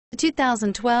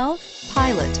2012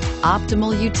 Pilot.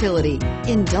 Optimal utility,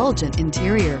 indulgent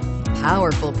interior,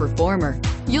 powerful performer.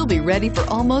 You'll be ready for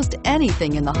almost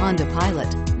anything in the Honda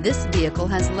Pilot. This vehicle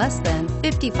has less than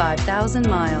 55,000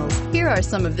 miles. Here are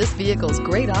some of this vehicle's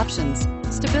great options: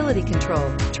 stability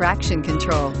control, traction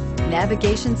control,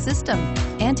 navigation system,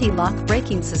 anti-lock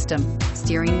braking system,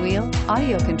 steering wheel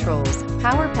audio controls,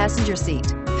 power passenger seat,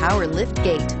 power lift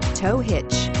gate, tow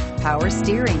hitch, power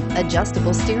steering,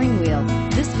 adjustable steering wheel.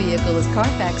 This vehicle is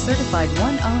Carfax certified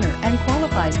one owner and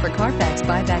qualifies for Carfax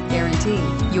buyback guarantee.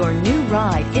 Your new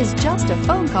ride is just a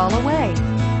phone call away.